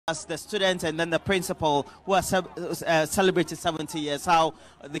as the students and then the principal who are celebrated 70 years, how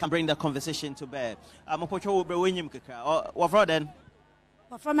they can bring the conversation to bear. I'm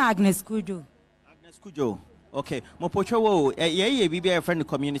from Agnes Kujo. Agnes Kujo. Okay. Mopocho, a friend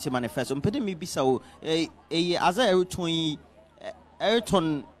community manifesto. Mpede me bisa as a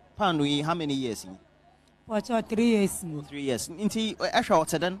Ayrton Panui, how many years? Pocho 3 years. 3 years. Inti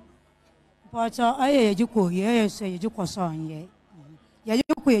Asha then? Pocho, I you yes, you son ye. You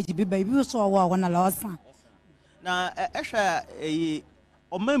could baby saw one a loss. Now, Asha a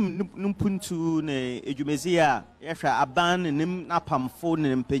Omem Numpuntu ne Ejumezia, Asha Aban and Nim Napam phone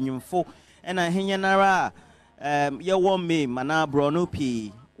and Pinion fo, and I Henyanara. Ya won me mana brono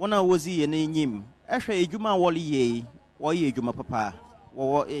pi wona wozi ene nyim ehwe ejuma woli ye wo ye ejuma papa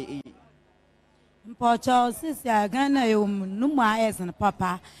wo mpocho sisia gana yo numu aesen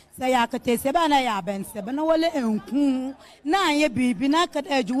papa se ya kete se ba na ya ben se ba na wole enku na ye bibi na kete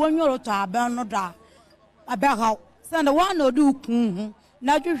eju wonworo to aben no da abeha se na wa no du ku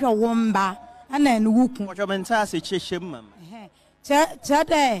na hwehwe wo mba ana enu wuku mpocho menta se chehiem mam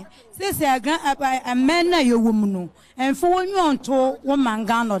Chade, this a man you woman, and for you to woman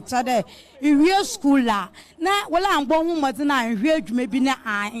gun or chade, in real school la. Now, well, I'm born was an iron, maybe not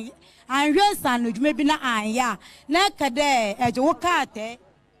I real sandwich, maybe not I, ya. Nakade, as you walk out,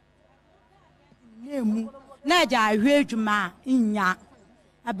 Naja, I read ma in ya.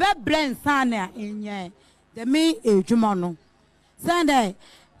 A bad blend sana in ya. The me a jumono. Sunday,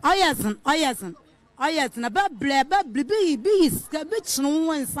 oh yes. Oh yes, na ba be skabit no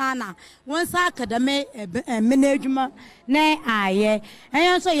one sana. One academy management na aye.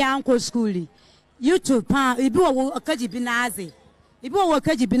 And so yanko schoolie. YouTube pa ibi wo akaji binaze. Ibi wo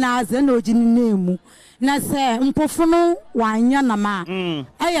akaji binaze na ojini nemu. Na se mpofuno wanya na ma.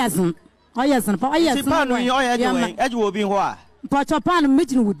 Ayazun. Ayazun pa ayazun. Pa no oya eje wo bi ho a. Pa chopan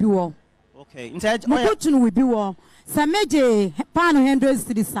meeting will be wo. Okay. Instead oya will be wo. Sa meje pa no 100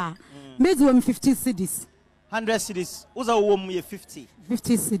 cities a. Maybe 50 cities. 100 cities. Uza wom ye 50.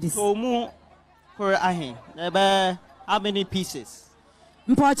 50 cities. So mu for ahin. How many pieces?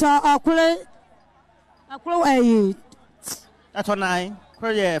 Mpocha akule that's on 9.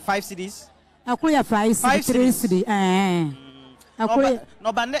 For 5 cities. Akule 5 cities. 3 cities.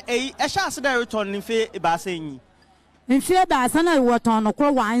 No bande e chance there return in fe ba sen. In fe ba san na what on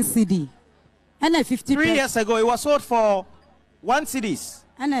 1 city. And 50. 3 years ago it was sold for 1 cities.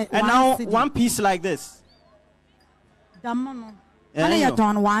 And now city. 1 piece like this. Damono. And you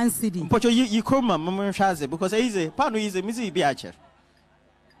turn 1 city. But you come mama shaze because easy. Panu easy misi bi acher.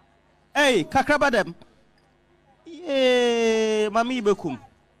 Hey, kakraba dem. Yeah, mami bekum.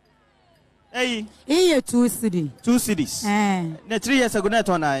 Hey. Here 2 city. 2 cities. The 3 years ago net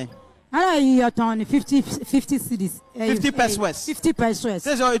on I. You turn 50 cities. 50 pesos. 50 pesos.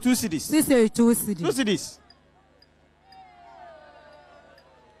 This is 2 cities. This is 2 cities. 2 cities.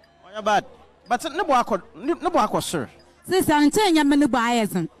 But no boy, sir. Since I'm saying you're many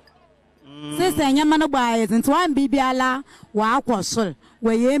buyers, since I'm many buyers, and one bibiala, walk or so,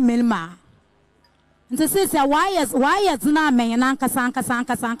 where ye milma. And so, since why is not me and Anka Sanka,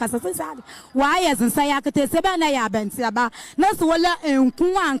 why is and Sayakate Sebanaya Bensiaba, Naswala and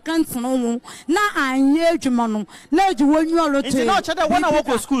Kuan Kanson, na I'm here to Mono, no, you won't know one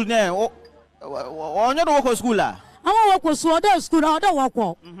local school now, or not local schooler. I walk was other school, other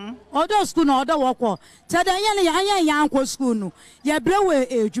walk. Other school, other walk. Tadayana Yanko school. Ya blow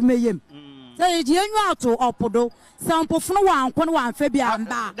a Jumayim. Say, you know to Opodo, some Pofno one, Fabia and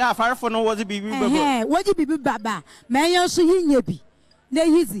Ba. That fire for no was a baby. What you be Baba? May you see yebi. They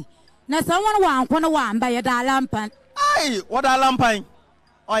easy. Now, someone one by a lampan. Aye, what a lampine.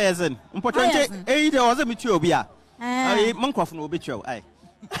 Oh, yes, and Important 8 was a mitubia. I monk of no bitcho. Aye.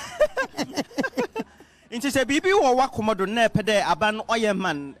 Inti se bibi wo wakomodo na pede aban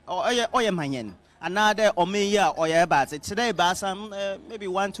oyeman oyemayen another omeya oyeba today ba some maybe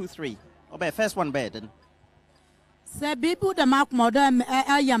 1 2 3 obey first one bed se bibi the makomodo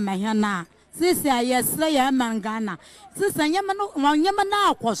ayemayen na sisi ayesle ya mangana sisi nyama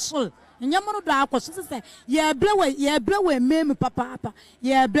na akoso nyama no do akoso sisi ye blewe mem papa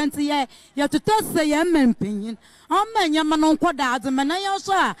ye blenti ye to tese ye mempin o nyama no nkoda ademana ye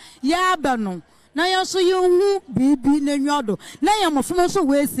so a ye abano na ya so you bibi na nyodo na ya mofo so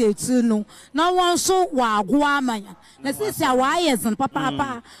we say tu no na won so wa agwo amanya na sisi a wa yesin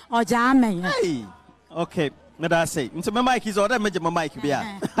papa oja amanya. Hey, okay, me da say nti me mic is order me my mic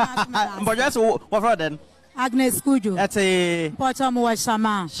bia but just what for then Agnes Kujo that's a Potam wa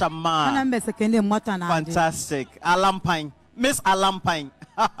Shama ana me Sekondi mota na fantastic Alampine Miss Alampine.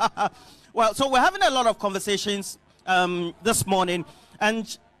 Well, so we're having a lot of conversations this morning,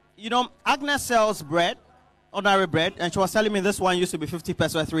 and you know, Agnes sells bread, ordinary bread, and she was telling me this one used to be 50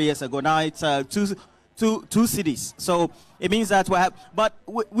 pesos 3 years ago. Now it's two cities. So it means that but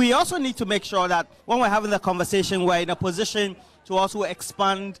we also need to make sure that when we're having the conversation, we're in a position to also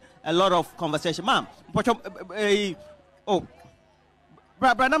expand a lot of conversation. Ma'am, but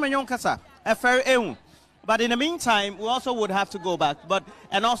in the meantime, we also would have to go back,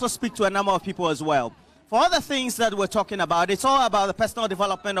 and also speak to a number of people as well. For other things that we're talking about, it's all about the personal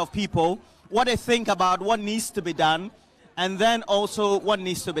development of people, what they think about what needs to be done, and then also what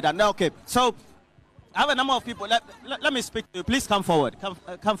needs to be done. Now, okay, so I have a number of people. Let me speak to you. Please come forward.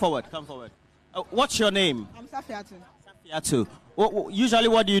 Come forward. What's your name? I'm Safiatu. Safiatu. Usually,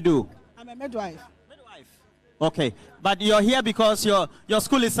 what do you do? I'm a midwife. Okay, but you're here because your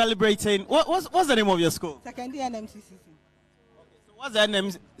school is celebrating. What's the name of your school? Sekondi NMCCC. Okay, so what's the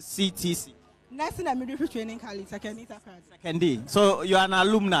NMCTC? Nursing and Midwifery Training College, Sekondi. Sekondi. So you're an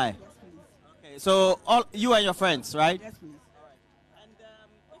alumni. Yes, please. Okay, so all you and your friends, right? Yes, please. And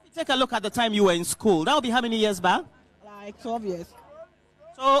if you take a look at the time you were in school, that would be how many years back? Like 12 years.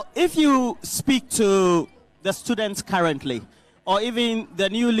 So if you speak to the students currently, or even the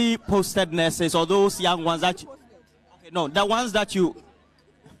newly posted nurses, or those young ones that the ones that you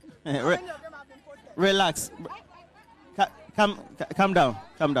relax, come down.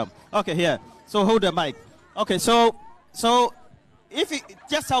 Okay, here. So hold the mic. Okay, so if you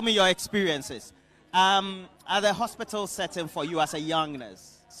just tell me your experiences at the hospital setting for you as a young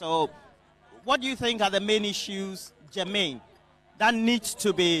nurse. So what do you think are the main issues, Jermaine, that needs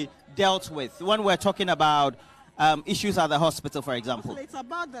to be dealt with when we're talking about issues at the hospital, for example? It's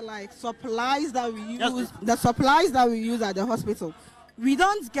about the supplies that we use. The supplies that we use at the hospital, we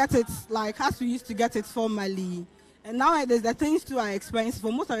don't get it as we used to get it formerly. And nowadays the things too are expensive.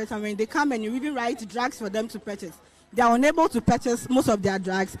 For most of the time when they come and you even write drugs for them to purchase, they are unable to purchase most of their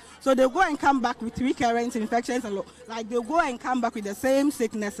drugs. So they go and come back with recurrent infections and they'll go and come back with the same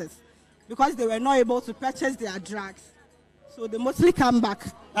sicknesses because they were not able to purchase their drugs. So they mostly come back.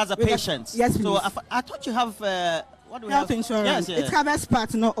 As a patient? Yes, please. So I thought you have, what do we health have? Insurance. Yes. It covers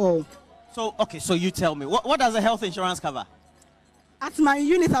part, not all. So, okay, so you tell me, what does the health insurance cover? At my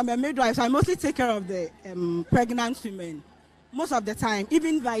unit, I'm a midwife, so I mostly take care of the pregnant women. Most of the time,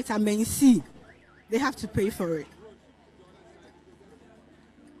 even vitamin C, they have to pay for it.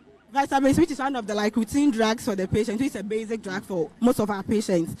 Vitamin C, which is one of the routine drugs for the patient, which is a basic drug for most of our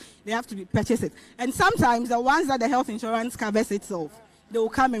patients, they have to purchase it. And sometimes the ones that the health insurance covers itself, they will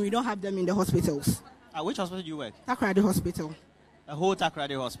come and we don't have them in the hospitals. Which hospital do you work? Takoradi Hospital. The whole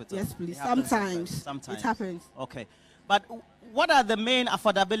Takoradi Hospital? Yes, please. Sometimes. It happens. Okay. But what are the main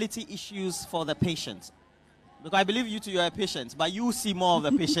affordability issues for the patients? Because I believe you two are patients, but you see more of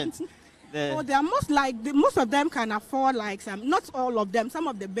the patients. They are most of them can afford not all of them, some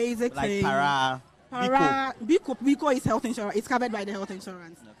of the basic things. Biko is health insurance. It's covered by the health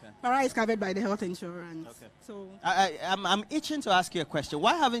insurance. Okay. Para is covered by the health insurance. Okay. So I'm itching to ask you a question.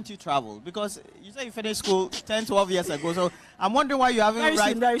 Why haven't you traveled? Because you say you finished school 10, 12 years ago. So I'm wondering why you haven't.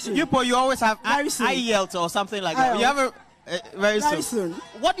 Very soon. You always have IELTS or something like that. You haven't. Very soon.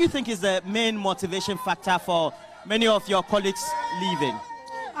 What do you think is the main motivation factor for many of your colleagues leaving?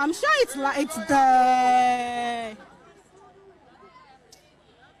 I'm sure it's the.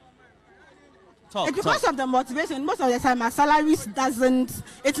 It's because of the motivation. Most of the time, our salaries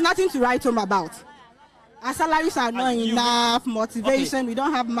it's nothing to write home about. Our salaries are not enough. Motivation, okay. We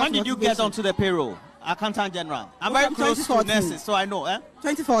don't have much. When did you get onto the payroll? Accountant General. I'm very close to nurses, so I know.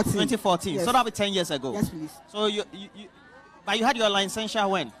 2014. 2014. Yes. So that'll be 10 years ago. Yes, please. So but you had your licensure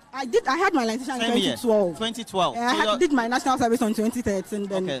when? I had my licensure in 2012. 2012. I did my national service in 2013.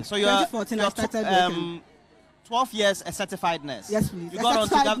 Then okay, so 2014 I started working. 12 years a certified nurse. Yes, please. You got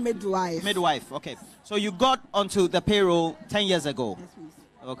onto that midwife. Midwife, okay. So you got onto the payroll 10 years ago. Yes, please.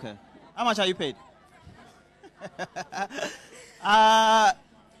 Okay. How much are you paid?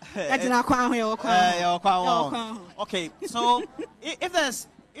 Okay, so if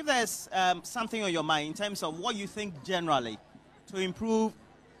there's something on your mind in terms of what you think generally to improve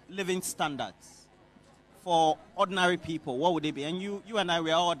living standards for ordinary people, what would it be? And you and I,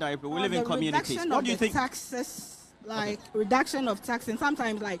 we are ordinary people. We live in communities. What do you think? Taxes, reduction of taxes,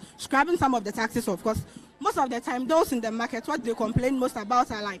 sometimes scrapping some of the taxes, of course. Most of the time, those in the market, what they complain most about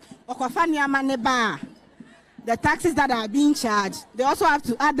are the taxes that are being charged. They also have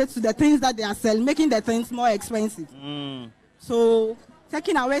to add it to the things that they are selling, making the things more expensive. So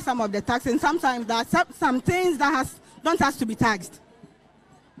taking away some of the taxes, and sometimes there are some things that don't have to be taxed.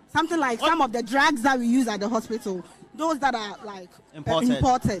 Something like some of the drugs that we use at the hospital, those that are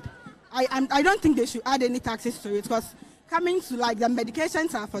imported. I don't think they should add any taxes to it because coming to like the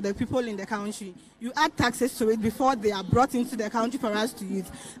medications are for the people in the country. You add taxes to it before they are brought into the country for us to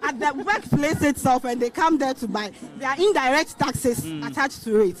use. At the workplace itself, and they come there to buy, there are indirect taxes attached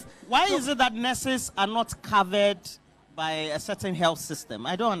to it. Why is it that nurses are not covered by a certain health system?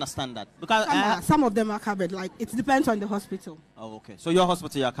 I don't understand that. Because some of them are covered. Like, it depends on the hospital. Oh, okay. So your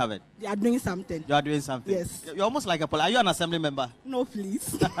hospital, you are covered. They are doing something. You are doing something. Yes. You're almost like a police. Are you an assembly member? No,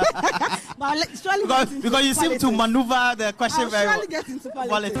 please. But surely because you seem to maneuver the question very well. I'll surely get into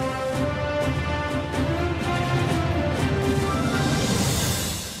politics.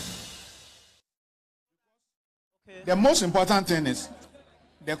 The most important thing is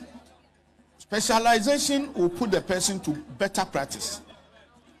the specialization will put the person to better practice.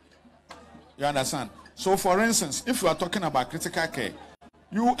 You understand? So, for instance, if you are talking about critical care,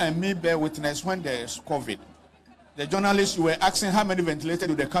 you and me bear witness when there is COVID. The journalists were asking how many ventilators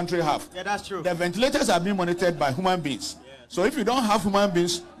do the country have. Yeah, that's true. The ventilators are being monitored by human beings. Yeah. So if you don't have human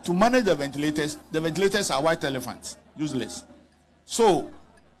beings to manage the ventilators are white elephants, useless. So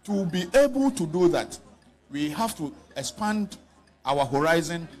to be able to do that, we have to expand our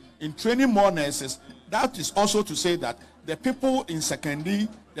horizon in training more nurses. That is also to say that the people in Sekondi,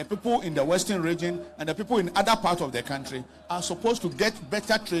 the people in the Western region, and the people in other parts of the country are supposed to get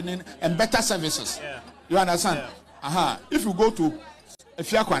better training and better services. Yeah. You understand? Yeah. If you go to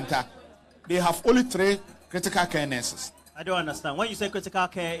Fiakwanta, they have only 3 critical care nurses. I don't understand. When you say critical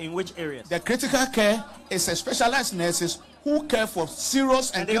care, in which areas? The critical care is a specialized nurses who care for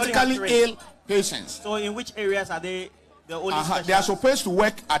serious and critically ill patients. So in which areas are they the only They are supposed to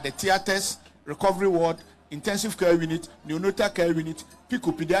work at the theaters, recovery ward, intensive care unit, neonatal care unit,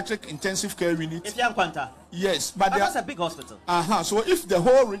 pediatric intensive care unit. If Fiakwanta? Yes. But that's a big hospital. So if the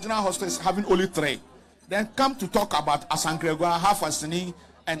whole regional hospital is having only 3, then come to talk about Asankregwa, Hafasini,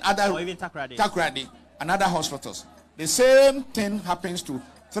 and other, or even Takrady, and other hospitals. The same thing happens to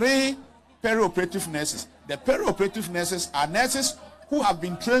 3 perioperative nurses. The perioperative nurses are nurses who have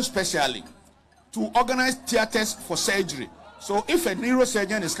been trained specially to organize theaters for surgery. So if a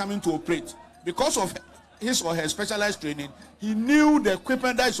neurosurgeon is coming to operate, because of his or her specialized training, he knew the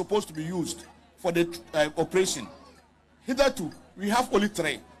equipment that is supposed to be used for the operation. Hitherto, we have only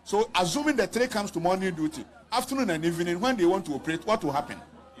 3. So assuming the 3 comes to morning duty, afternoon and evening, when they want to operate, what will happen?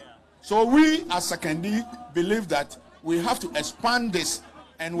 Yeah. So we as Sekondi believe that we have to expand this,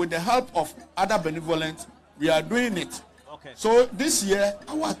 and with the help of other benevolent, we are doing it. Okay. So this year,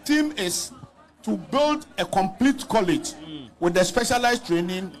 our theme is to build a complete college with the specialized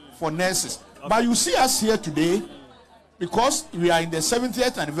training for nurses. Okay. But you see us here today, because we are in the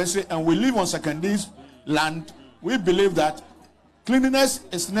 70th anniversary and we live on Sekondi's land, we believe that cleanliness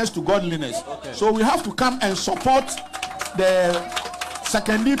is next to godliness. Okay. So we have to come and support the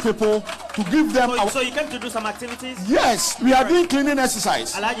Sekondi people to give them. So you came to do some activities? Yes, we are doing cleaning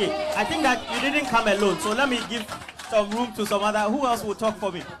exercise. Alaji, I think that you didn't come alone. So let me give some room to some other. Who else will talk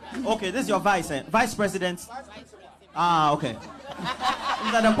for me? Okay, this is your vice president. Ah, okay.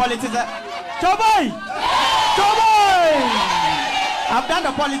 These are the politics. Choboy! I've done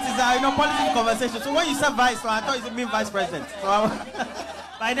the politics, politics conversation. So when you said vice, I thought you mean vice president. So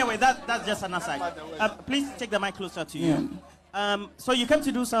but anyway, that's just an aside. Please take the mic closer to you. Yeah. So you came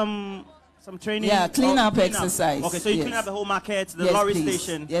to do some training? Yeah, clean up exercise. Okay, so you clean up the whole market, the lorry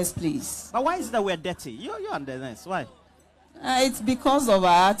station. Yes, please. But why is it that we're dirty? You're under this. Why? It's because of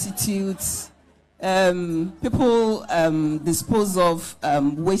our attitudes. People dispose of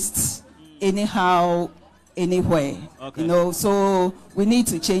waste anyhow, anywhere. Okay. So we need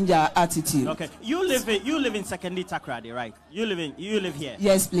to change our attitude. Okay. You live in Sekondi Takrady, right? You live here.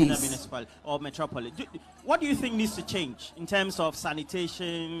 Yes, please. In the municipality or metropolis. What do you think needs to change in terms of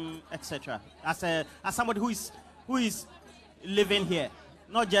sanitation, etc.? As somebody who is living here,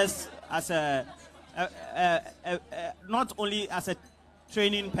 not just as not only as a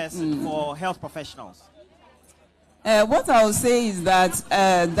training person for health professionals. What I will say is that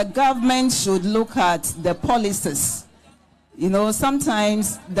the government should look at the policies.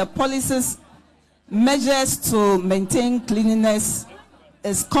 Sometimes the policies measures to maintain cleanliness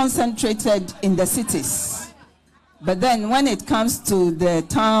is concentrated in the cities. But then when it comes to the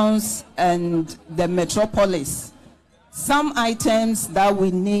towns and the metropolis, some items that we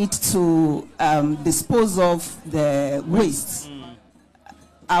need to dispose of the waste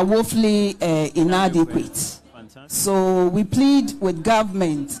are woefully inadequate. So we plead with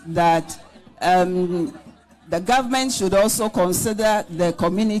government that the government should also consider the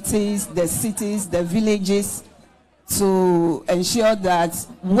communities, the cities, the villages to ensure that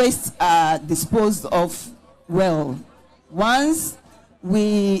wastes are disposed of well. Once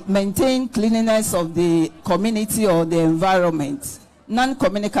we maintain cleanliness of the community or the environment,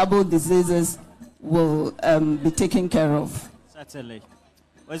 non-communicable diseases will be taken care of. Certainly.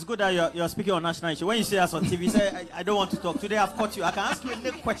 Well, it's good that you're speaking on national issue. When you see us on TV, say, I don't want to talk. Today I've caught you. I can ask you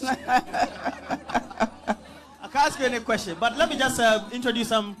any question. I can ask you any question. But let me just introduce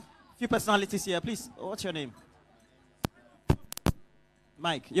some few personalities here. Please, what's your name?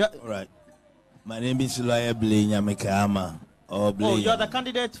 Mike. All right. My name is Lawyer Blaine Yamekama. Oh, you're the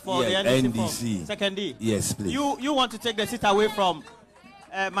candidate for the NDC. Sekondi. Yes, please. You want to take the seat away from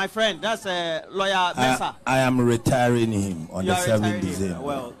my friend, that's Lawyer Mesa. I am retiring him on the 7th December.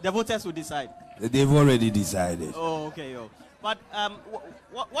 Well, the voters will decide. They've already decided. Oh, okay. But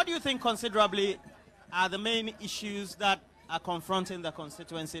what do you think considerably are the main issues that are confronting the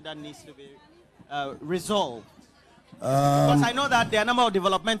constituency that needs to be resolved? Because I know that there are a number of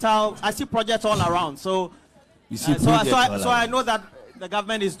developmental, I see projects all around. So, I know that the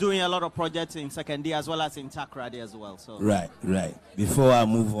government is doing a lot of projects in Sekondi as well as in Takrady as well. So. Right. Before I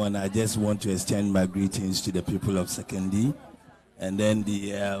move on, I just want to extend my greetings to the people of Sekondi and then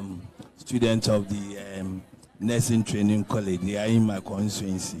the students of the Nursing Training College. They are in my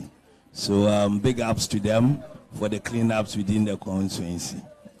constituency. So big ups to them for the cleanups within the constituency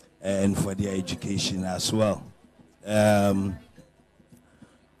and for their education as well.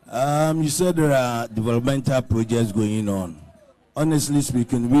 You said there are developmental projects going on. Honestly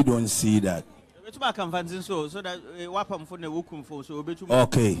speaking, we don't see that. Okay.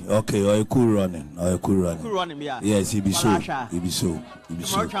 Or a cool running. Yes, it be so.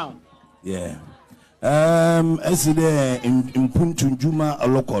 Yeah. As there in Puntunjuma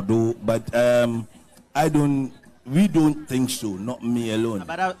Alokodo, but we don't think so. Not me alone.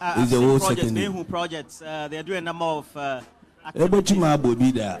 But it's the whole second projects. They are doing a number of activities.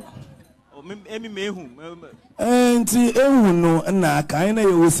 And no, kind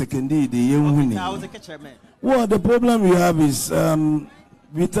of secondary. Well, the problem we have is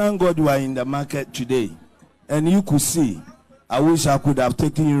we thank God we are in the market today, and you could see. I wish I could have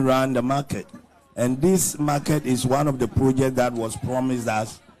taken you around the market, and this market is one of the projects that was promised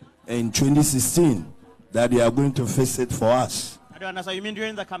us in 2016 that they are going to fix it for us. I don't understand. You mean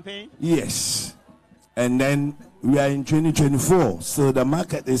during the campaign? Yes. And then we are in 2024, so the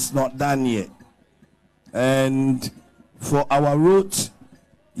market is not done yet. And for our roads,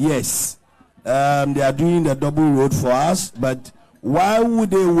 yes, they are doing the double road for us, but why would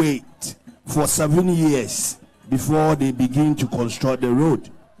they wait for 7 years before they begin to construct the road?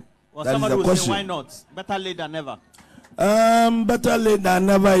 Well, somebody will say, why not? Better late than never. Better late than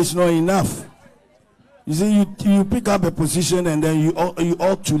never is not enough. You see, you pick up a position and then you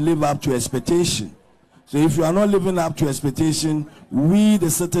ought to live up to expectation. So if you are not living up to expectation, we, the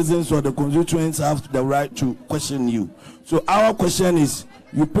citizens or the constituents, have the right to question you. So our question is,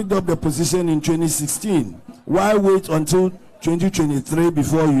 you picked up the position in 2016. Why wait until 2023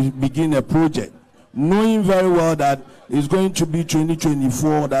 before you begin a project, knowing very well that it's going to be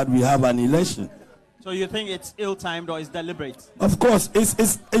 2024 that we have an election? So you think it's ill-timed or it's deliberate? Of course,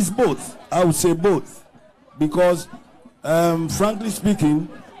 it's both. I would say both. Because, frankly speaking,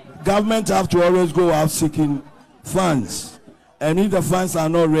 government have to always go out seeking funds, and if the funds are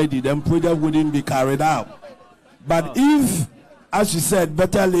not ready, then project wouldn't be carried out. But if, as you said,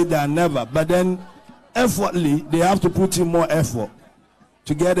 better late than never, but then effortly they have to put in more effort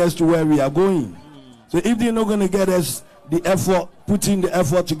to get us to where we are going. So if they're not going to get us the effort, put in the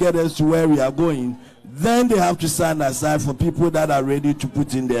effort to get us to where we are going, then they have to stand aside for people that are ready to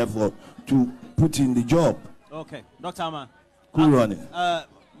put in the effort to put in the job. Okay, Dr. Ama. Cool running. I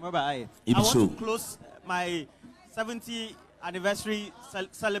want to close my 70th anniversary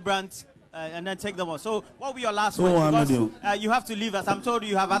celebrant and then take them on. So what will be your last words? Because you have to leave us. I'm told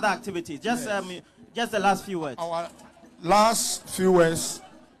you have other activities. Just the last few words. Our last few words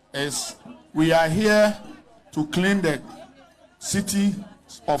is we are here to clean the city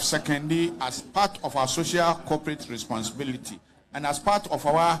of Sekondi as part of our social corporate responsibility. And as part of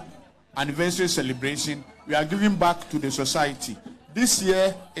our anniversary celebration, we are giving back to the society. This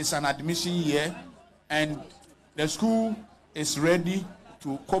year is an admission year, and the school is ready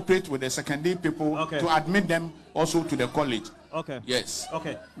to cooperate with the Sekondi people to admit them also to the college. Okay. Yes.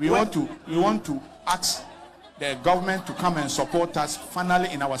 Okay. We want to ask the government to come and support us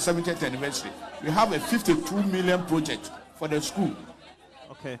finally in our 70th anniversary. We have a 52 million project for the school.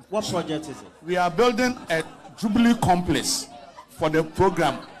 Okay. What project is it? We are building a Jubilee complex for the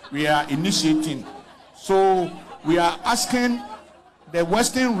program we are initiating. So we are asking the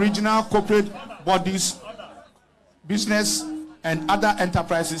Western regional corporate bodies, business and other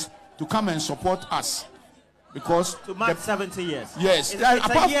enterprises to come and support us because to mark 70 years. Yes,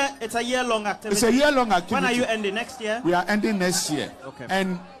 it's a year-long activity. It's a year-long activity. When are you ending? Next year? We are ending next year. Okay.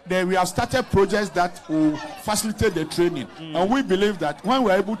 And then we have started projects that will facilitate the training. And we believe that when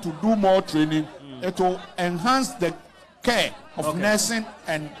we are able to do more training, it will enhance the care of nursing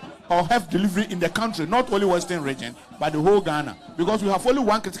and or health delivery in the country, not only Western region, but the whole Ghana. Because we have only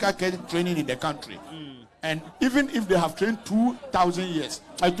one critical care training in the country. And even if they have trained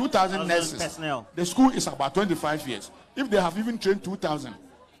 2,000 nurses, personnel. The school is about 25 years. If they have even trained 2,000,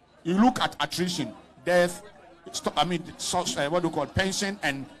 you look at attrition, death, what do you call pension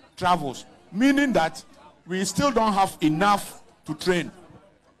and travels, meaning that we still don't have enough to train,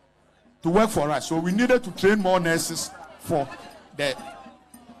 to work for us. So we needed to train more nurses for the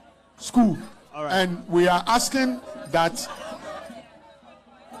school. All right. And we are asking that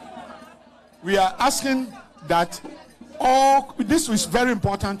all this is very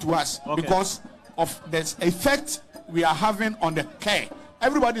important to us because of the effect we are having on the care.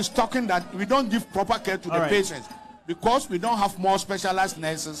 Everybody is talking that we don't give proper care to the patients because we don't have more specialized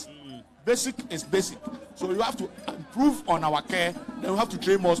nurses. Basic is basic. So you have to improve on our care, then we have to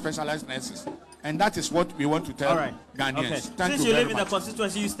train more specialized nurses. And that is what we want to tell Ghanaians. Okay. Thank Since you you very live in much. the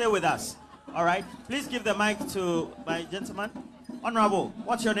constituency, you stay with us. All right. Please give the mic to my gentleman. Honorable,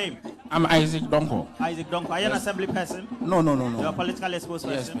 what's your name? I'm Isaac Donko. Isaac Donko. Are you an assembly person? No. You're a politically exposed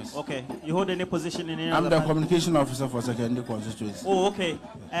person? Yes. Okay. You hold any position in any I'm other the communication officer for Sekondi Constituency. Oh, okay.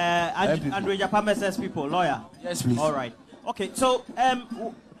 Andrew Japame says people, lawyer. Yes, please. All right. Okay. So,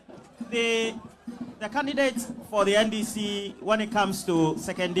 the candidates for the NDC when it comes to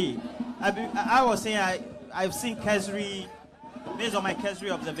Sekondi, I was saying I've seen Kesri, based on my Kesri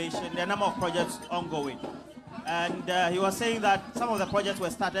observation, there are a number of projects ongoing. And he was saying that some of the projects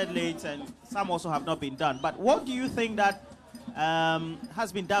were started late and some also have not been done. But what do you think that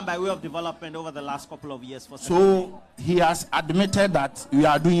has been done by way of development over the last couple of years for Sekondi? So he has admitted that we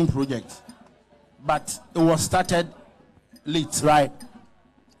are doing projects, but it was started late, right?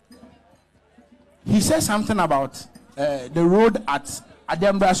 He said something about the road at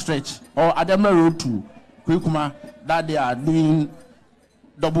Adembra stretch or Adembra road to Kwekuma that they are doing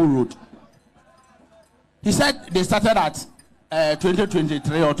double road. He said they started at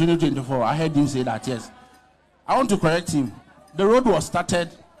 2023 or 2024. I heard him say that, yes. I want to correct him. The road was started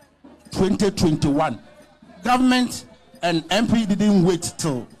 2021. Government and MP didn't wait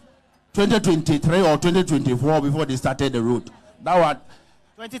till 2023 or 2024 before they started the road. That was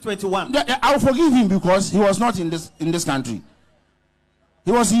 2021. I'll forgive him because he was not in this country.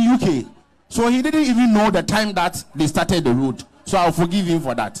 He was in UK. So he didn't even know the time that they started the road. So I'll forgive him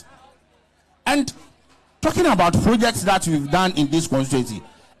for that. And talking about projects that we've done in this constituency,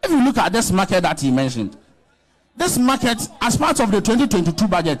 if you look at this market that he mentioned, this market, as part of the 2022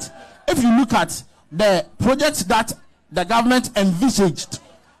 budget, if you look at the projects that the government envisaged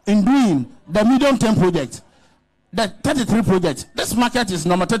in doing the medium-term project, the 33 projects, this market is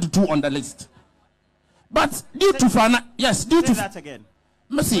number 32 on the list. But due to that again.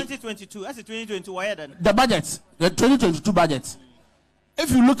 2022, that's the 2022 why then? The budget, the 2022 budget.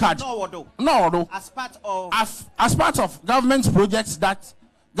 If you look at as part of government projects that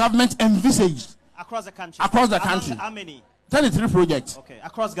government envisaged across the country. How many? 33 projects. Okay,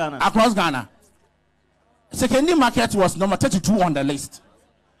 across Ghana. Across Ghana. Sekondi market was number 32 on the list.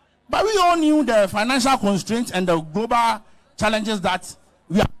 But we all knew the financial constraints and the global challenges that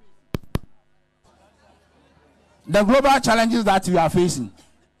we are facing.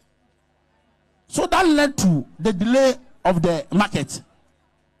 So that led to the delay of the market.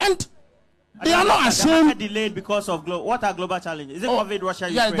 And they are not ashamed. Delayed because of what are global challenges? Is it COVID, Russia,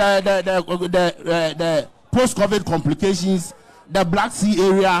 Ukraine? Yeah, the post-COVID complications, the Black Sea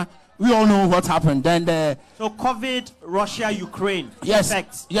area. We all know what happened. Then so COVID, Russia, Ukraine.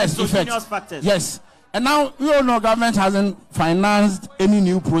 Effects. Factors. Yes. And now we all know government hasn't financed any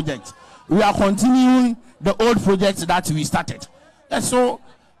new project. We are continuing the old projects that we started. And so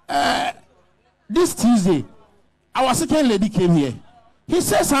this Tuesday, our second lady came here. He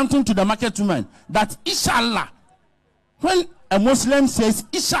said something to the market woman that inshallah, when a Muslim says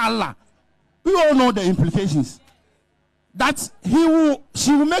inshallah, we all know the implications. That she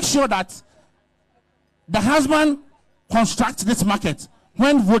will make sure that the husband constructs this market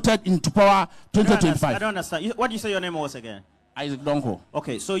when voted into power 2025. I don't understand. What did you say your name was again? Isaac Donko.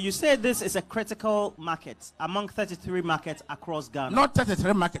 Okay, so you say this is a critical market among 33 markets across Ghana. Not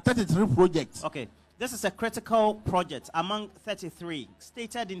 33 markets, 33 projects. Okay. This is a critical project among 33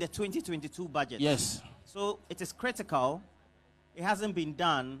 stated in the 2022 budget. Yes. So it is critical. It hasn't been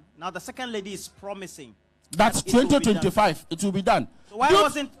done. Now the second lady is promising. That's 2025. It will be done. So why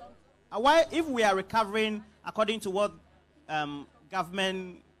if we are recovering according to what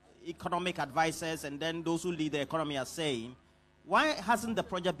government economic advisors and then those who lead the economy are saying, why hasn't the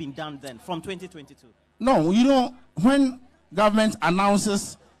project been done then from 2022? No, you know, when government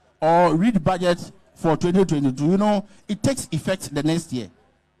announces or read budget for 2022, you know, it takes effect the next year.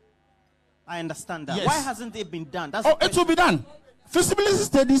 I understand that. Yes. Why hasn't it been done? That's it will be done. Feasibility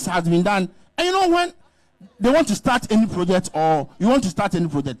studies has been done. And you know, when they want to start any project or you want to start any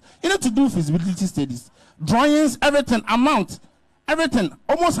project, you need to do feasibility studies, drawings, everything, amount, everything,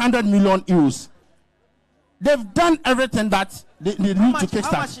 almost 100 million euros. They've done everything that they need to kickstart.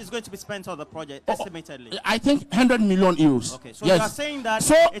 How much is going to be spent on the project, estimatedly? I think 100 million euros. Okay, so yes. you are saying that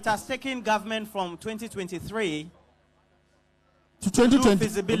it has taken government from 2023 to 2020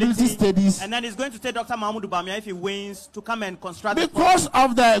 feasibility studies, and then it's going to take Dr. Mahmoud Bamia, if he wins, to come and construct because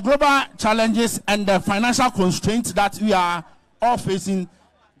of the global challenges and the financial constraints that we are all facing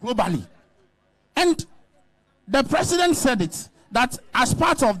globally. And the president said it, that as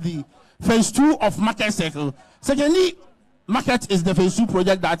part of the phase 2 of market cycle, secondly, market is the phase 2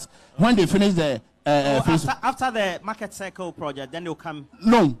 project that when they finish the after the market cycle project, then they'll come.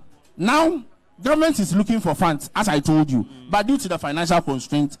 No, now government is looking for funds, as I told you, but due to the financial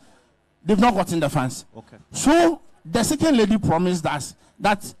constraint, they've not gotten the funds. Okay. So the second lady promised us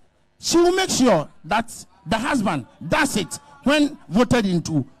that she will make sure that the husband does it when voted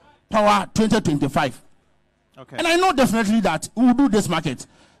into power 2025. Okay. And I know definitely that we will do this market.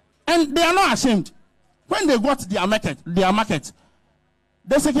 And they are not ashamed. When they got their market,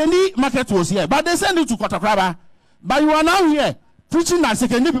 the secondary market was here, but they sent it to Kotakraba. But you are now here preaching that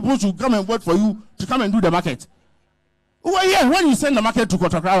secondary people should come and vote for you to come and do the market. Who are here when you send the market to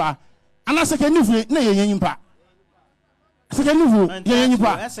Kotakraba? And a secondary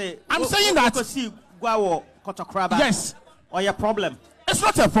I'm saying that yes, or your problem. It's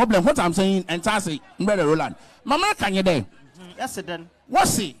not a problem. What I'm saying, and I say, Brother Roland, Mama, can you there? Yes, then.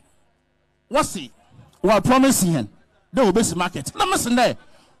 What's he? Well, promising him. There will be some market. No, listen there.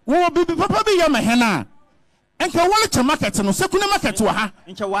 We will be probably your mahena. And can wallet to market and second market to her.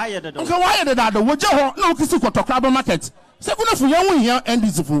 And why did that? The Wajo, no, Kissu Crab market. Second for young here and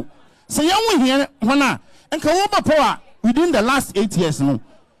this fool. Say young here, Wana, and can walk power within the last 8 years. No,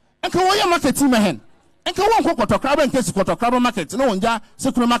 and can walk market in my hand. And can walk Crab and Kiss Crab market. No one,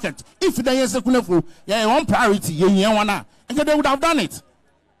 second market. If they are second fool, yeah, one priority, yeah, and they would have done it.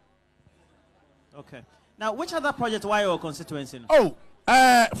 Okay. Now, which other project why your constituency? Oh,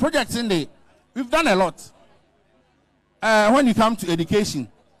 projects in the we've done a lot. When you come to education,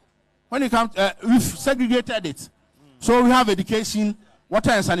 we've segregated it. So we have education,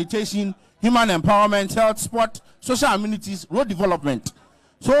 water and sanitation, human empowerment, health, sport, social amenities, road development.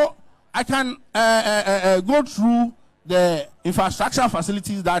 So I can go through the infrastructure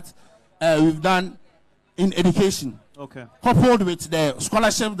facilities that we've done in education. Okay. Coupled with the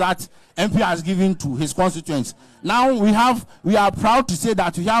scholarship that MP has given to his constituents. Now we are proud to say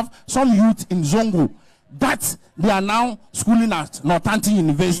that we have some youth in Zongo that they are now schooling at Northampton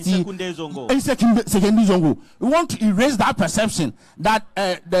University. Secondary Zongo. Secondary Zongo. We want to erase that perception that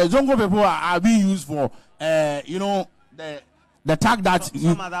the Zongo people are being used for, the tag that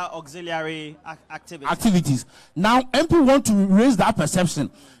some other auxiliary activities. Now MP want to raise that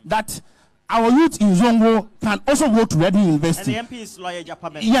perception that our youth in Zongo can also go to Reading University. And the MP is lawyer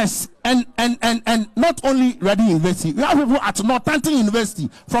Japan. Yes, and not only Reading University, we have people at Northampton University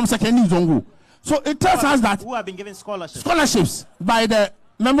from secondary Zongo. So it tells us that who have been given scholarships by the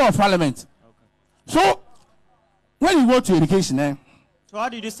member of parliament. Okay. So when you go to education, so how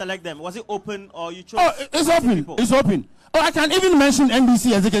did you select them? Was it open or you chose? Oh, it's open. People? It's open. Oh, I can even mention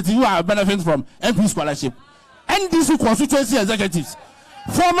NDC executives who are benefiting from MP scholarship. NDC constituency executives,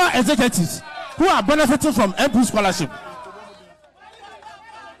 former executives who are benefiting from MP scholarship.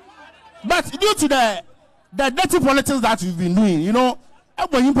 But due to the dirty politics that we've been doing,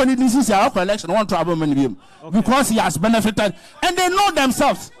 this is our election, one trouble because he has benefited, and they know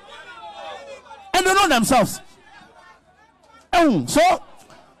themselves. So,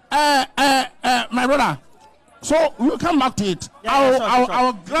 my brother. So we'll come back to it.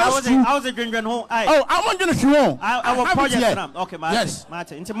 Our glass. How's it going home? I want you to know. Our project. Okay, yes.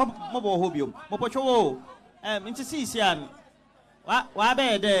 Martin. Into mobile hobium. Mopocho. Into CCN. What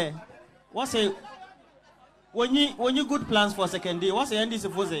there? What's it? When you good plans for secondary, what's the end is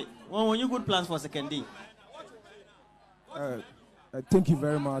supposed to? When you good plans for secondary. Thank you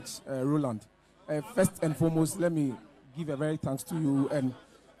very much, Roland. First and foremost, let me give a very thanks to you and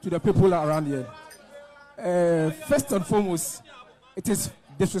to the people around here. First and foremost, it is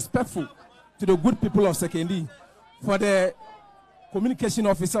disrespectful to the good people of Sekondi for the communication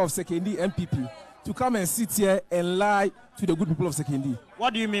officer of Sekondi MPP to come and sit here and lie to the good people of Sekondi.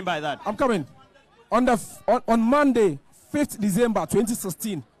 What do you mean by that? I'm coming. On Monday, 5th December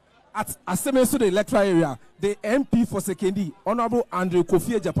 2016, at Asemenso, the electoral area, the MP for Sekondi, Honorable Andrew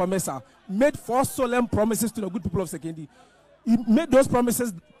Kofi Ejapamesa, made 4 solemn promises to the good people of Sekondi. He made those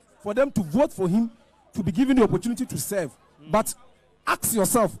promises for them to vote for him, to be given the opportunity to serve. But ask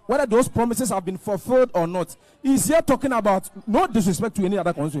yourself whether those promises have been fulfilled or not. He's here talking about, no disrespect to any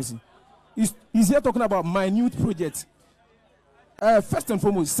other constituency, he's here talking about minute projects. First and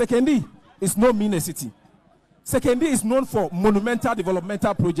foremost, Sekondi is no mean city. Sekondi is known for monumental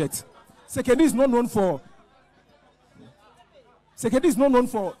developmental projects. Sekondi is not known for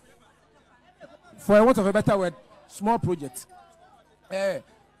a want of a better word, small projects. The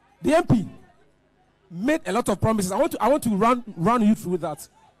MP made a lot of promises. I want to run you through that.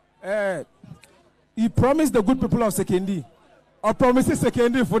 He promised the good people of Sekondi, or promises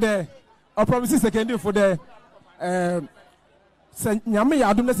Sekondi for the Nyame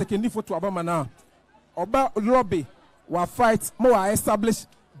yadum na Sekondi for to abamana. Oba lobby wa fight more establish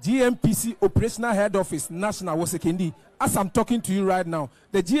GMPC operational head office national was Sekondi. As I'm talking to you right now,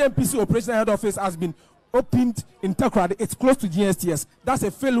 the GMPC operational head office has been opened in Takrady. It's close to GSTS. That's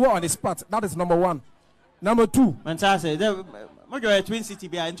a failure on the spot. That is number 1. Number 2. Fantastic. The Twin City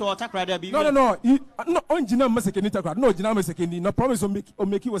be into Takrady. No. No, Onjina Sekondi Takrady. No, Jina Sekondi. No promise on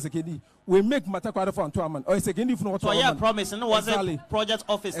make you Sekondi. We make Takrady for Antoine. Or Sekondi for what? So yeah, promise. No, was a project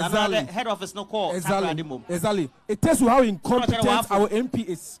office. Another head office. No call. Exactly. It tells you how incompetent our MP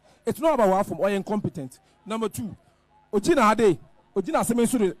is. It's not about Wafum or incompetent. Number 2. Ojina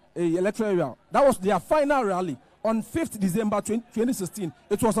Semensu electoral area. That was their final rally on 5th December 2016.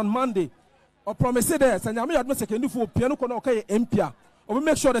 It was on Monday. Or promise there, Sanyami Adma Sekondi for piano kono okay empia. Or we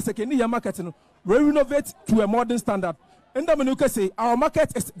make sure the Sekondi market we renovate to a modern standard. And then you can say our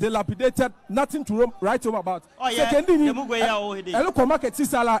market is dilapidated, nothing to write home about. Oh yeah. Sekondi, local market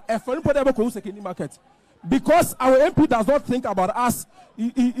sisala a foreign Sekondi market. Because our MP does not think about us.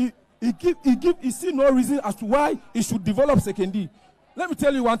 He see no reason as to why he should develop Sekondi. Let me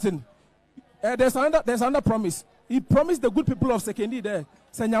tell you one thing. There's another promise. He promised the good people of Sekondi there.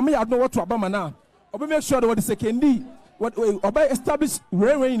 Sanyami had no what to abamana. Obe make sure that what the Sekondi, what Obe established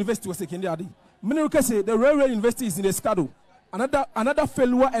railway university was Sekondi. Many can say the railway university is in the schedule. Another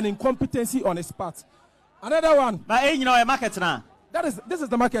failure and incompetency on his part. Another one. But you know a market now. This is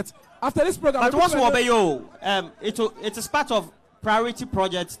the market. After this program. But what's what you? It is part of priority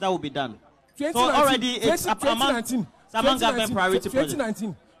projects that will be done. So already it's among government priority projects.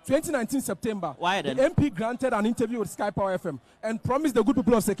 2019 September, why then? The MP granted an interview with Sky Power FM and promised the good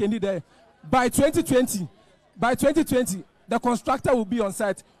people of Sekondi there by 2020, the constructor will be on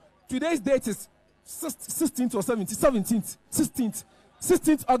site. Today's date is 16th or 17th,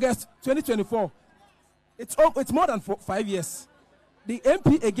 16th August 2024. It's more than 5 years. The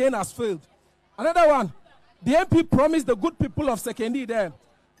MP again has failed. Another one, the MP promised the good people of Sekondi there.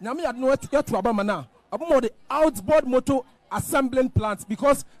 Nyami had no yet to abamana. About the outboard motor assembling plants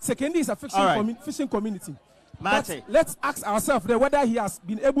because Sekondi is a fishing community. But let's ask ourselves whether he has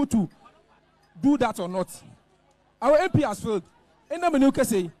been able to do that or not. Our MP has failed. And then you can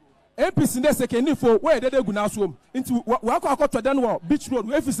say, MP in the Sekondi for where they go now swim into Wako Beach Road,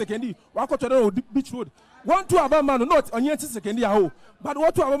 where if Sekondi, Wako Beach Road. 1 2 Abamano, not on Yanti Sekondi, but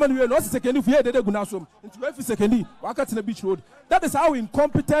what to Abamano, we are not Sekondi for where they go now swim into where if Sekondi, Wako to the Beach Road. That is how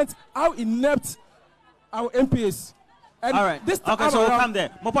incompetent, how inept our MP is. And all right. Okay, so we'll come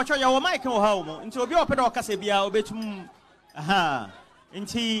there. Mopacho ya mic no how into obi opeda okase bia obetum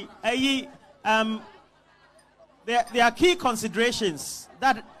there are key considerations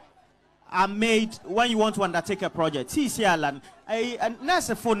that are made when you want to undertake a project. See Alan and nurse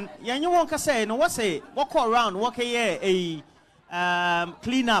phone you won't say no what say walk around walk a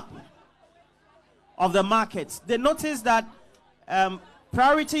clean up of the markets. They notice that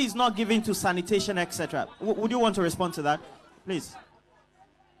priority is not given to sanitation, etc. Would you want to respond to that, please?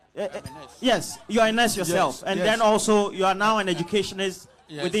 Yes, you are a nurse yourself, and then also you are now an educationist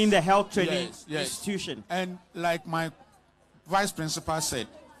within the health training institution. And like my vice principal said,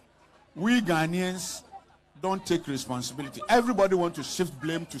 we Ghanaians don't take responsibility. Everybody wants to shift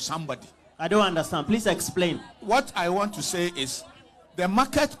blame to somebody. I don't understand. Please explain. What I want to say is the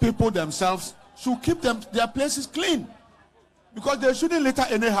market people themselves should keep their places clean. Because they shouldn't litter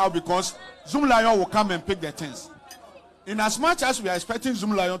anyhow because Zoom Lion will come and pick their things. In as much as we are expecting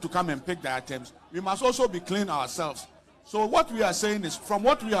Zoom Lion to come and pick their items, we must also be clean ourselves. So what we are saying is, from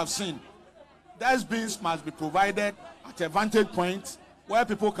what we have seen, dustbins must be provided at a vantage point where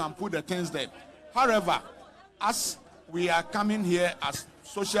people can put the things there. However, as we are coming here as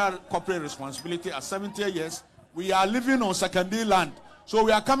social corporate responsibility at 70 years. We are living on Sekondi land. So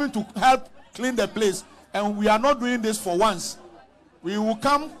we are coming to help clean the place. And we are not doing this for once. We will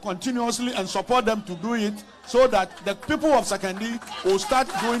come continuously and support them to do it so that the people of Sekondi will start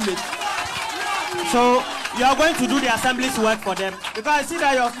doing it. So you are going to do the assembly's work for them? Because I see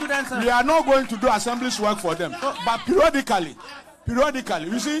that your students... We are not going to do assembly's work for them. But periodically,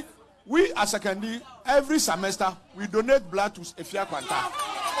 you see, we as Sekondi, every semester, we donate blood to Efia Kwanta.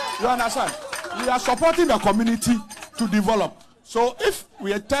 You understand? We are supporting the community to develop. So if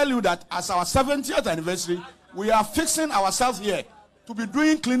we tell you that as our 70th anniversary, we are fixing ourselves here to be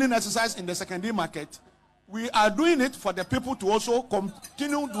doing cleaning exercise in the Sekondi market, we are doing it for the people to also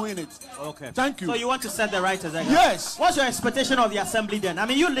continue doing it. Okay. Thank you. So you want to set the right example? Yes. What's your expectation of the assembly then? I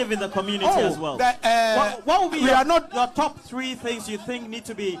mean, you live in the community as well. What would be your top 3 things you think need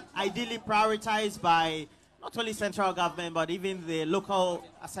to be ideally prioritized by not only central government, but even the local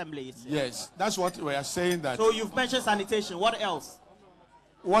assemblies? Yes, that's what we are saying. That. So you've mentioned sanitation. What else?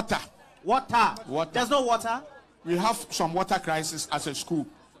 Water. Water. There's no water? We have some water crisis as a school.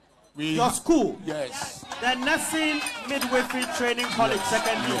 Your school? Yes. The Nursing Midwifery Training College,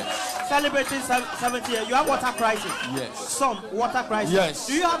 second year. Yes. Celebrating 70 years. You have water crisis? Yes. Some water crisis? Yes.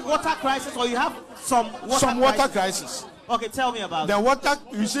 Do you have water crisis or you have some water crisis? Okay, tell me about the water.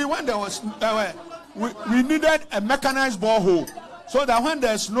 You see, when there was, we needed a mechanized borehole so that when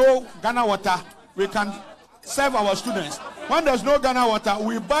there's no Ghana water, we can serve our students. When there's no Ghana water,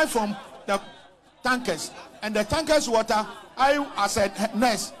 we buy from the tankers. And the tankers water, I as a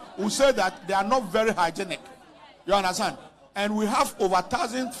nurse, will say that they are not very hygienic. You understand? And we have over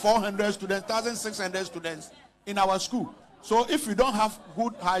 1,400 students, 1,600 students in our school. So if you don't have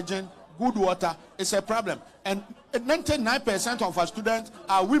good hygiene, good water, it's a problem. And 99% of our students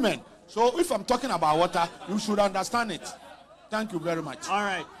are women. So if I'm talking about water, you should understand it. Thank you very much. All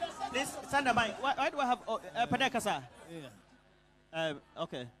right. Please stand by. Why do I have Padekasa? Yeah.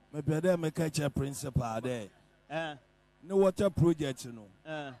 Okay. Maybe I catch a principal there. No water project, you know.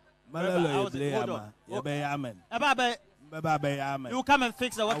 You come and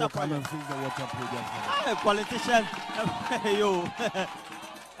fix the water project. Come and fix the water project. Politician.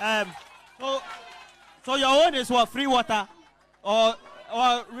 So your own is what? Free water or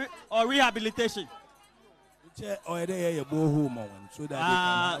rehabilitation? Or they go home so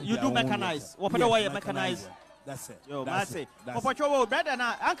that you do mechanize. What do you mechanize? That's it. Yo, that's it. What better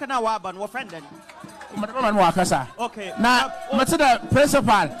now? I can now what but friend then. Okay. Now, what's the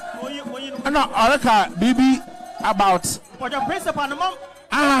principal? No, Oreka, BB about. But your principal, no.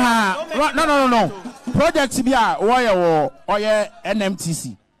 No. Project CBA, or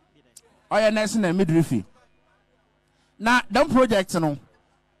NMTC, or Nursing and Midwifery. Now, that project, no.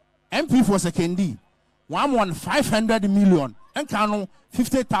 MP for Sekondi, 500 million, and Kano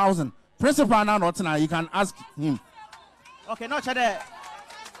 50,000. Principal now not now. You can ask him. Okay, not there.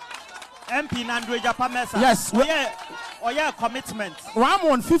 MP Nandre Japamesa. Yes. Yeah, commitment.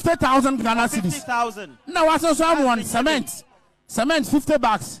 50,000 Ghana cedis. 50,000. Now what's also cement? Cement 50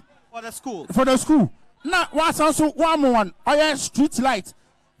 bucks. For the school. For the school. Now what's also street light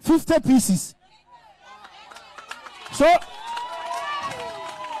 50 pieces. So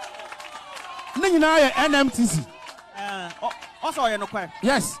now NMTC. Also you know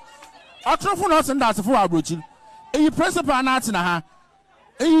yes. Otrofo no send that for abrochi. E principal na ati na ha.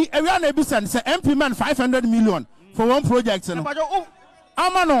 Area na be send say MP man 500 million for one project no.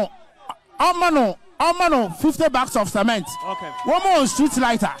 Amano 50 bags of cement. Okay. One more street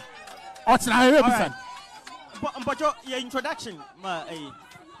lighter. Right. But your introduction,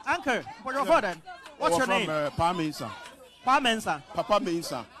 Anchor, but your father. What's your name? Pa Mensa. Pa Mensa. Papa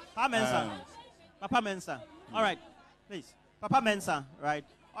Mensa. Pa Mensa. Papa Mensa. All right, please. Papa Mensa, right?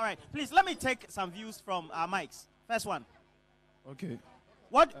 All right, please let me take some views from our mics. First one. Okay.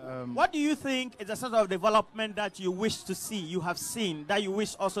 What do you think is the sort of development that you wish to see, you have seen, that you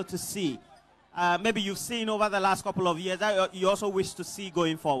wish also to see? Maybe you've seen over the last couple of years that you also wish to see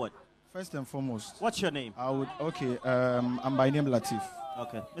going forward. First and foremost. What's your name? I'm by name Latif.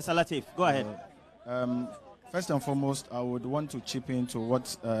 Okay, Mr. Latif, go ahead. First and foremost, I would want to chip into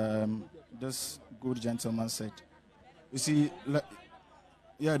what this good gentleman said. You see,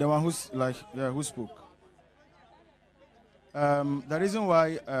 the one who spoke. The reason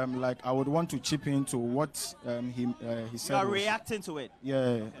why, I would want to chip into what he said. You are reacting to it.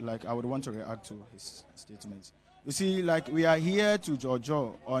 Yeah, I would want to react to his statements. You see, we are here to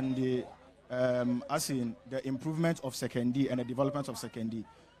Jojo on the, as in the improvement of Sekondi and the development of Sekondi,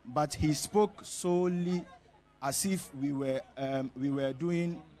 but he spoke solely as if we were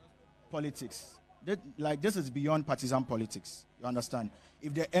doing politics. this is beyond partisan politics. You understand?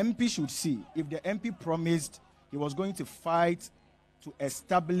 If the MP should see, if the MP promised he was going to fight to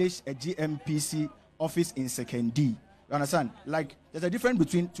establish a GMPC office in Sekondi, you understand? Like, there's a difference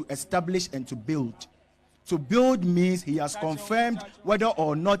between to establish and to build. To build means he has confirmed whether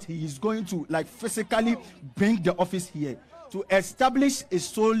or not he is going to, like, physically bring the office here. To establish is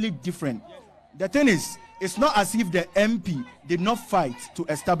solely different. The thing is, it's not as if the MP did not fight to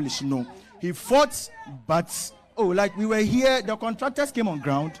establish. No, he fought, but like we were here, the contractors came on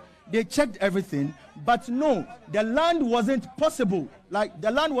ground, they checked everything, but no, the land wasn't possible. Like,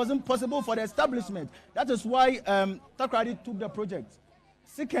 the land wasn't possible for the establishment. That is why Takrady took the project.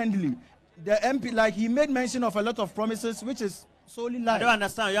 Secondly, the MP, like, he made mention of a lot of promises, which is solely lie. I don't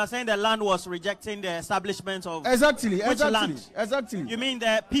understand. You are saying the land was rejecting the establishment of which land? Exactly. You mean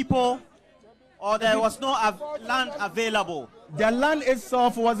the people, or there was no land available? The land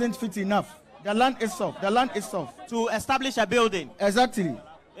itself wasn't fit enough. The land itself. To establish a building. Exactly.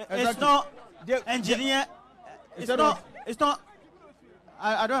 It's not engineer. It's not.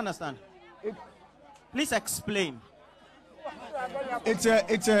 I don't understand. Please explain. It's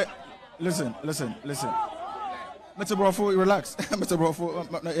a. Listen. Mr. Brofo, relax. Mr. Brofo,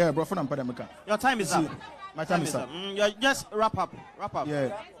 yeah, Brofo, your time is up. My time is up. Just wrap up.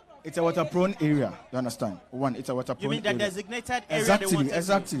 Yeah. It's a water-prone area. You understand? One, it's a water-prone area. You mean the designated area?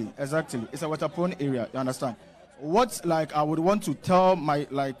 Exactly. It's a water-prone area. You understand? What, like, I would want to tell my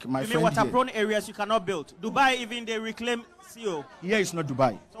friend here. You mean water-prone areas you cannot build? Dubai, even they reclaim CO. Here is not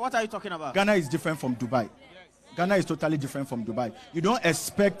Dubai. So what are you talking about? Ghana is different from Dubai. Ghana is totally different from Dubai. You don't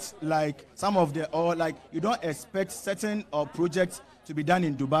expect, like, you don't expect certain projects to be done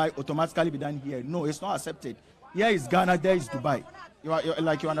in Dubai automatically be done here. No, it's not accepted. Here is Ghana, there is Dubai. You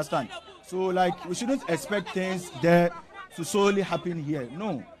understand? So, like, we shouldn't expect things there to solely happen here.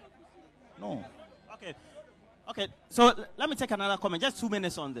 No. Okay. So let me take another comment. Just 2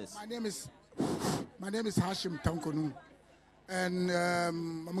 minutes on this. My name is Hashim Tankonu, and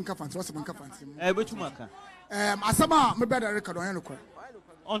what's Manka Fancy? Which Maka? Asama, my brother record on Yanoko.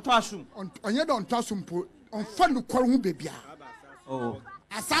 On Twashum. On Yadon Twasum, on Fundu Korum Baby. Oh.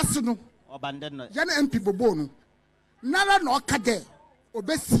 Assassino. Abandoned. Yan MP Bobono. Nara no Kade,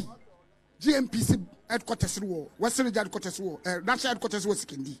 Obesi, GMPC headquarters war, Western headquarters war, National headquarters war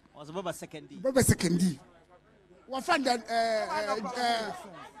Sekondi. Was Baba Sekondi. Baba Sekondi. What found that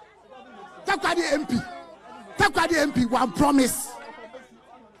Takrady MP, one promise.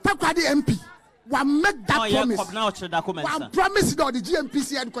 Takrady MP, one make that promise. One promise that the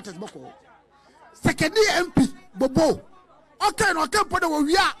GMPC headquarters boko. Sekondi MP, Bobo. Okay, put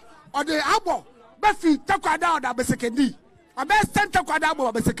we are or the abo. Befi Takrady or the Sekondi. A best Takrady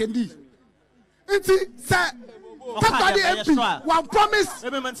or the Sekondi. It's Takrady MP, one promise.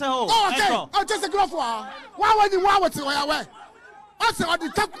 Okay, just a go for one you want to wear. Also, on the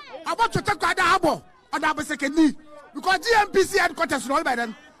top, I want to talk about the abo or the Sekondi because GMPC headquarters all by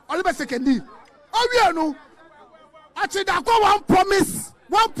them, all by Sekondi. Oh, we know. Actually, I got one promise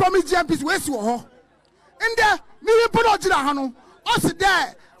GMPC where's you ho. In there, me put out to the Hano. Also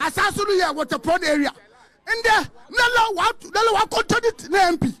there, assassinate water-prone area. In there, no continue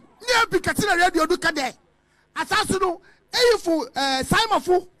MP. MP Katina radio do kade. Asasuno, eyifu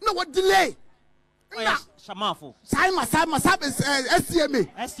Simon no what delay. Shamafu. Simon SCMA.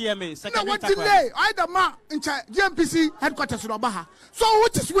 No what delay. Either man in GMPC headquarters in Obaha. So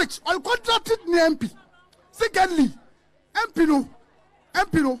which? All contracted ni MP. Secondly, MP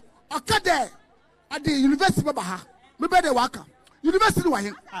no. Okade at the University of Obaha. Maybe they work. University wa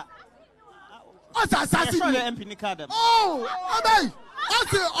hin. Oh, Abai.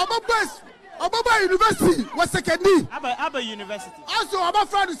 Also, Obaba University was Sekondi. Abba University. Also, Obaba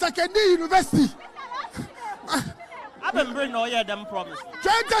friend Sekondi University. I've been bringing all your damn promise.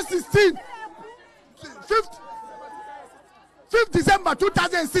 2016, 5th December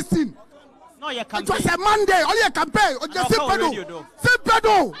 2016. No, your campaign. It was a Monday. All your campaign.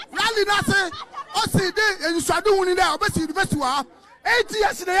 Simpedo. Rally Nase. Also, you should do in there. Obasi University. 8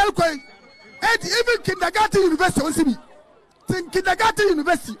 years in the Yelkoi. Even kindergarten university on CB. Kindergarten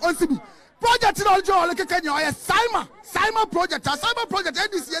university on CB. Project in all Joe, like Kenya, Simon project,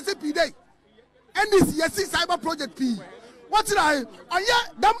 NDCSP day. NDCSC Cyber Project P. What's it?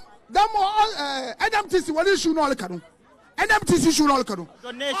 Them NMTC, what is you know, NMTC should all canoe.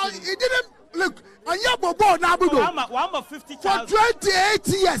 It didn't look on your bobo now. For 28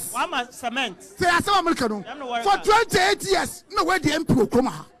 years. One cement. Say, I saw American. For 28 years, no way the MP will come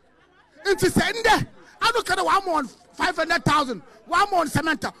out. It's a sender. I look at 1 month, 500,000, 1 month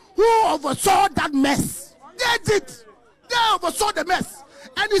cement. Who oversaw that mess? They did. They oversaw the mess.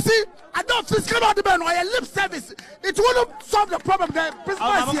 And you see, I don't fiscal about the man or a lip service. It won't solve the problem. The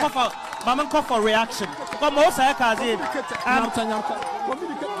principal is here. Mama call for reaction. Come on, sir, Kazi.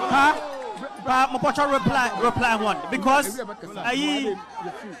 Reply one because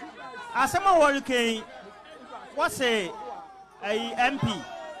as someone working, what's a MP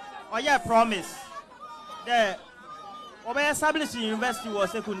or yeah promise the over established university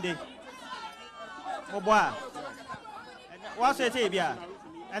was Sekondi. What's it,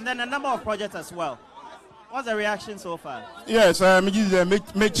 and then a number of projects as well. What's the reaction so far? Yes, make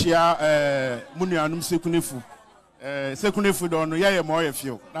Munianum Sekunifu. Sekunifu don't yeah more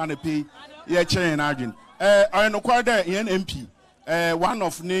feel. Now pay yeah chain agent. I know quite there in MP. One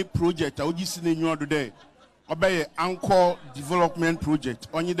of the project I would just in your today. Obey Anchor Development Project.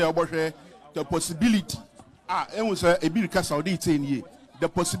 Only the possibility. It was a big Saudi 10 years. The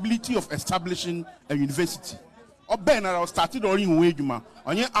possibility of establishing a university. Obey now started on in Wejuma.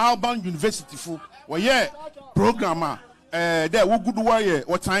 On your Alban University for programmer. There we good way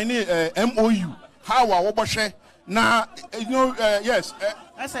or tiny MOU. How our Wabashe now you know yes.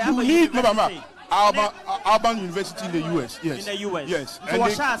 You need Alban University in the US. Yes. In the US. Yes. So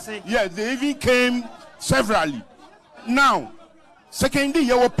yes, they even came severally. Now, secondly,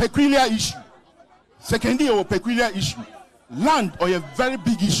 your peculiar issue. Land or a very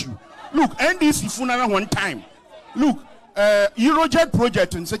big issue. Look, NDC Funana one time. Look, Eurojet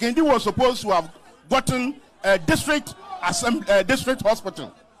project in secondly was supposed to have gotten a district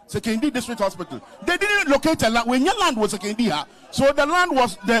hospital. Secondly district hospital. They didn't locate a land when your land was secondly here. So the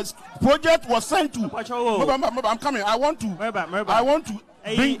project was sent to. I'm coming. I want to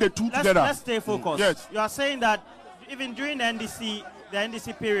bring the two together. Let's stay focused. Yes. You are saying that even during the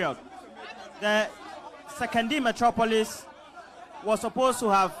NDC period, the Sekondi metropolis was supposed to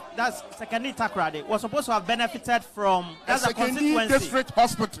have, that's Sekondi Takrade, was supposed to have benefited from that's a constituency district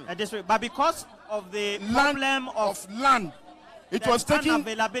hospital. A district, but because of the problem of land, it was taken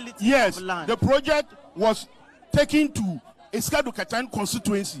unavailability of land. The project was taken to Sekondi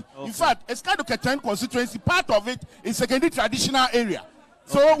Constituency. Okay. In fact, Sekondi Constituency, part of it is Sekondi traditional area.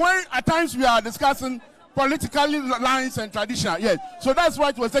 So when at times we are discussing political lines and traditional, yes. So that's why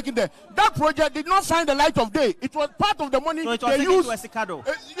it was taken there. That project did not find the light of day. It was part of the money so it was they used. To Esikado.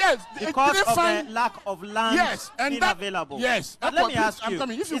 Yes, because of the lack of land being available. Yes. But let me ask you,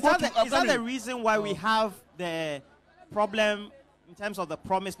 is that the reason why we have the problem in terms of the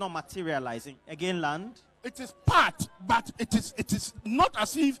promise not materializing? Again, land? It is part, but it is not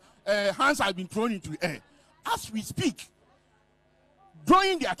as if hands have been thrown into the air. As we speak,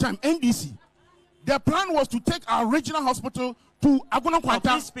 during their time, NDC, their plan was to take our regional hospital to Aguna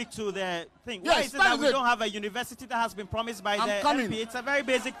Kwanta. Please speak to the thing. Why is it that we don't have a university that has been promised by the MP? It's a very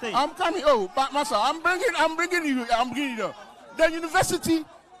basic thing. I'm coming. Oh, but Master, I'm bringing you. The university,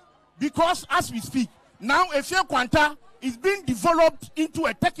 because as we speak, now Efia Kwanta is being developed into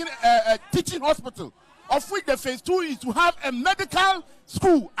a teaching hospital, of which the phase 2 is to have a medical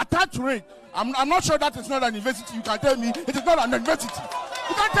school attached to it. I'm not sure that is not an university. You can tell me it is not an university.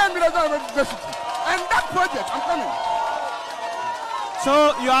 You can't tell me that's not an university. And that project, I'm coming.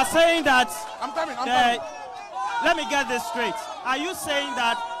 So you are saying that I'm coming. Let me get this straight. Are you saying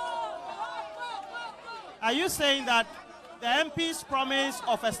that the MP's promise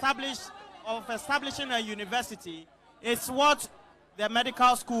of establishing a university is what the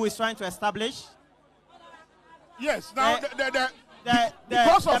medical school is trying to establish? Yes. Now the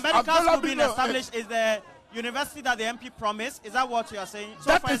medical school being established is the university that the MP promised. Is that what you are saying?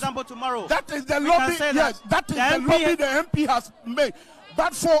 So, for example, tomorrow. That is the lobby. Yes, that is the lobby the MP has made.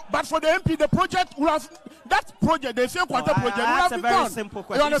 But for the MP, the project will have that project. The same Quanta project will have been done. That's a very simple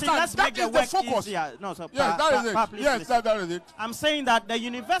question. You understand? Let's make the work easier. No, so yes, that is it. I'm saying that the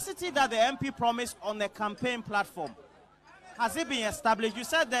university that the MP promised on the campaign platform, has it been established? You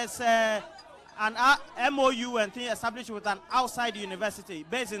said there's an MOU and thing established with an outside university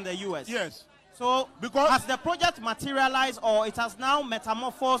based in the US. Yes. So, has the project materialized, or it has now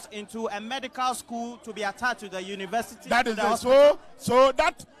metamorphosed into a medical school to be attached to the university? That is it. So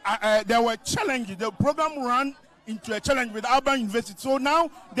that there were challenges. The program ran into a challenge with Alban University. So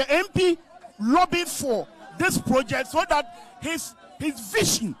now the MP lobbied for this project so that his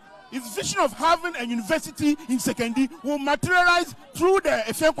vision of having a university in Sekondi will materialize through the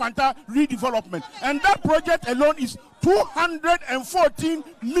Efia Kwanta redevelopment. And that project alone is 214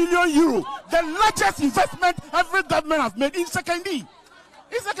 million euro, the largest investment every government has made in Sekondi.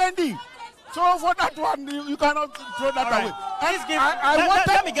 So for that one, you cannot throw that away.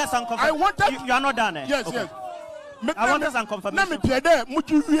 Let me get some confirmation. You are not done. Yes, okay. Yes. I want some confirmation. Let me play there.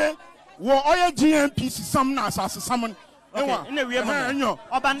 GMP Okay, in the real Obandena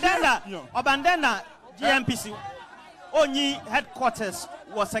GMPC only headquarters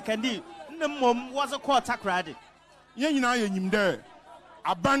was Sekondi. The mom was a court akradi. Yen yina ye nyim there.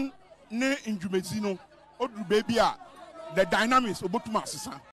 Aban ne injumezino odu baby the dynamics obotuma asesa.